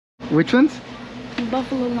Which ones?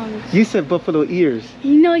 Buffalo lungs. You said buffalo ears.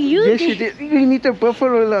 No, you Yes, did. you did. You need their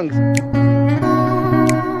buffalo lungs.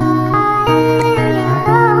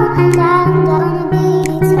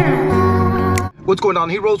 What's going on,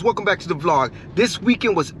 heroes? Welcome back to the vlog. This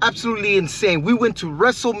weekend was absolutely insane. We went to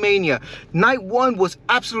WrestleMania. Night one was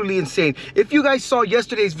absolutely insane. If you guys saw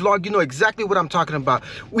yesterday's vlog, you know exactly what I'm talking about.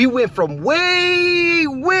 We went from way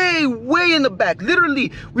in the back.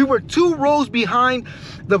 Literally, we were 2 rows behind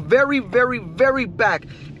the very back.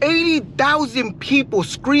 80,000 people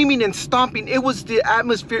screaming and stomping. It was the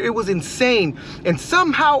atmosphere. It was insane. And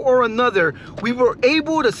somehow or another, we were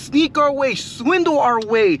able to sneak our way, swindle our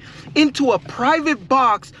way into a private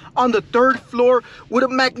box on the 3rd floor with a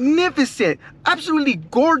magnificent, absolutely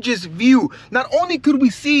gorgeous view. Not only could we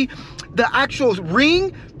see the actual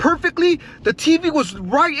ring perfectly, the TV was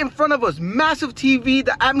right in front of us. Massive TV.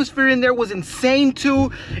 The atmosphere in there was insane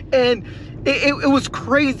too. And it was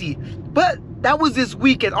crazy. But that was this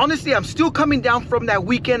weekend. Honestly, I'm still coming down from that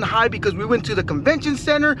weekend high because we went to the convention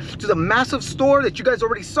center, to the massive store that you guys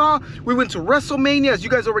already saw. We went to WrestleMania, as you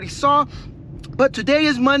guys already saw. But today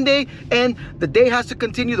is Monday and the day has to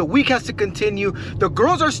continue, the week has to continue. The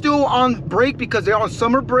girls are still on break because they're on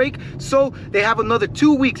summer break, so they have another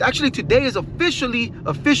 2 weeks. Actually, today is officially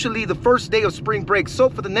the first day of spring break. So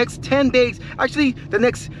for the next 10 days, actually the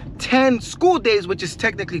next 10 school days, which is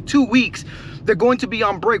technically 2 weeks, they're going to be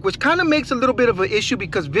on break, which kind of makes a little bit of an issue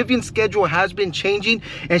because Vivian's schedule has been changing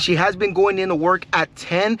and she has been going into work at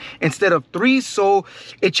 10 instead of 3. So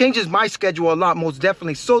it changes my schedule a lot, most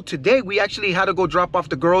definitely. So today we actually had to go drop off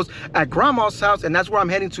the girls at Grandma's house, and that's where I'm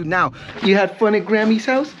heading to now. You had fun at Grammy's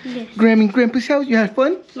house? Yes. Grammy and Grandpa's house? You had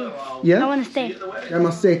fun? Yes. Yeah? I want to stay.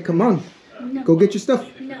 Grandma said, come on. No. Go get your stuff.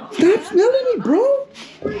 No. Stop smelling me, bro.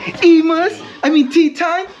 Tea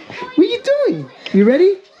time. What are you doing? You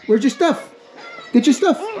ready? Where's your stuff? Get your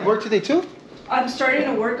stuff. Work today too? I'm starting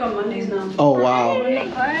to work on Mondays now. Oh, wow.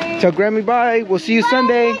 Bye. Tell Grammy bye. We'll see you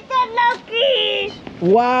Sunday. Mr. Loki.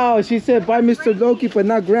 Wow, she said bye Mr. Loki, but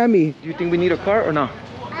not Grammy. Do you think we need a cart or no?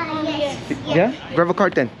 Yes. Yeah? Grab a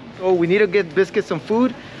cart then. So we need to get Biscuit some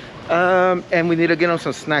food. And we need to get him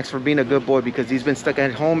some snacks for being a good boy because he's been stuck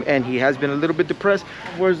at home and he has been a little bit depressed.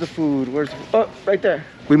 Where's the food? Where's the food? Oh, right there.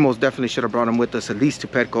 We most definitely should have brought him with us at least to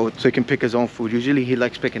Petco so he can pick his own food. Usually he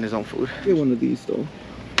likes picking his own food. Get one of these though.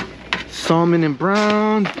 Salmon and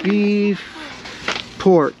brown, beef,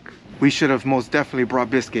 pork. We should have most definitely brought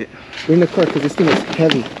Biscuit. Bring the cart because this thing is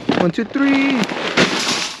heavy. 1, 2, 3.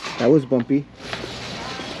 That was bumpy.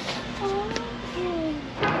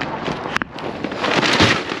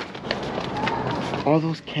 All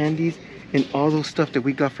those candies and all those stuff that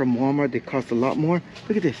we got from Walmart, they cost a lot more.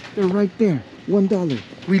 Look at this, they're right there, $1.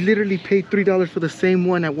 We literally paid $3 for the same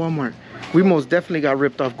one at Walmart. We most definitely got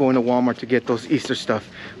ripped off going to Walmart to get those Easter stuff.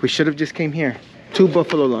 We should have just came here. 2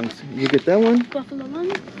 buffalo lungs. You get that one? Buffalo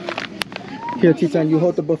lungs. Here, Titan, you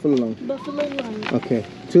hold the buffalo lung. Buffalo lungs. Okay,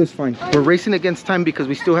 2 is fine. We're racing against time because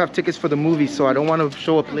we still have tickets for the movie, so I don't want to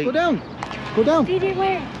show up late. Go down, go down. DJ,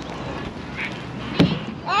 where?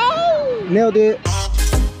 Nailed it.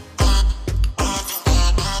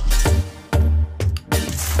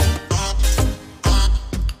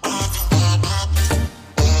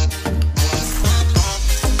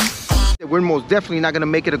 We're most definitely not gonna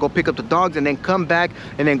make it to go pick up the dogs and then come back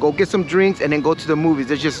and then go get some drinks and then go to the movies.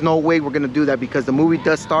 There's just no way we're gonna do that because the movie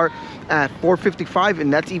does start at 4:55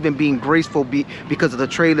 and that's even being graceful because of the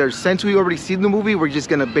trailers. Since we already seen the movie, we're just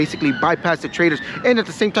gonna basically bypass the trailers, and at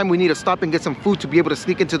the same time we need to stop and get some food to be able to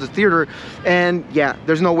sneak into the theater. And yeah,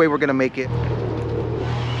 there's no way we're gonna make it.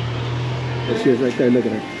 There she is right there, look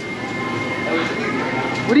at her.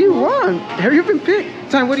 What do you want? Hurry up and pick.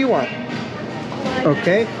 Time, what do you want?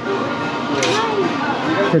 Okay.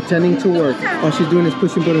 Pretending to work. All she's doing is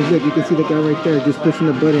pushing buttons. Look, you can see the guy right there just pushing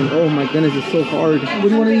the button. Oh my goodness, it's so hard. What do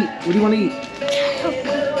you want to eat? What do you want to eat?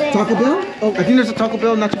 Taco Bell? Oh, I think there's a Taco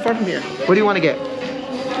Bell not too far from here. What do you want to get?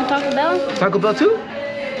 Taco Bell? Taco Bell too?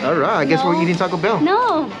 All right, I guess we're eating Taco Bell.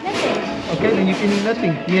 No, nothing. Okay, then you can eat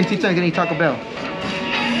nothing. Me and Tita are gonna eat Taco Bell.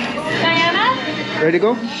 Diana? Ready to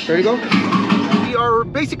go? Ready to go? We are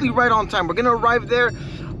basically right on time. We're gonna arrive there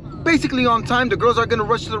basically on time. The girls are gonna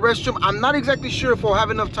rush to the restroom. I'm not exactly sure if we'll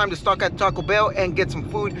have enough time to stop at Taco Bell and get some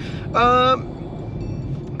food.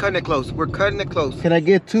 Cutting it close. We're cutting it close. Can I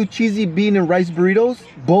get 2 cheesy bean and rice burritos,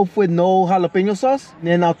 both with no jalapeno sauce?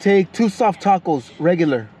 Then I'll take 2 soft tacos,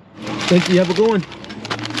 regular. Thank you. Have a good one.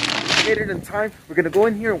 Made it in time. We're gonna go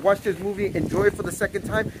in here and watch this movie, enjoy it for the second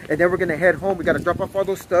time, and then we're gonna head home. We gotta drop off all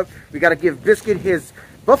those stuff. We gotta give Biscuit his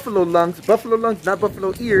buffalo lungs, not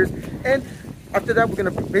buffalo ears, and After that, we're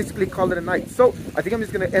gonna basically call it a night. So I think I'm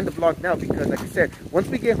just gonna end the vlog now because, like I said, once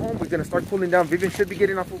we get home, we're gonna start cooling down. Vivian should be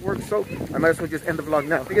getting off of work, so I might as well just end the vlog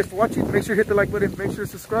now. Thank you guys for watching. Make sure you hit the like button, make sure to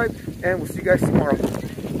subscribe, and we'll see you guys tomorrow.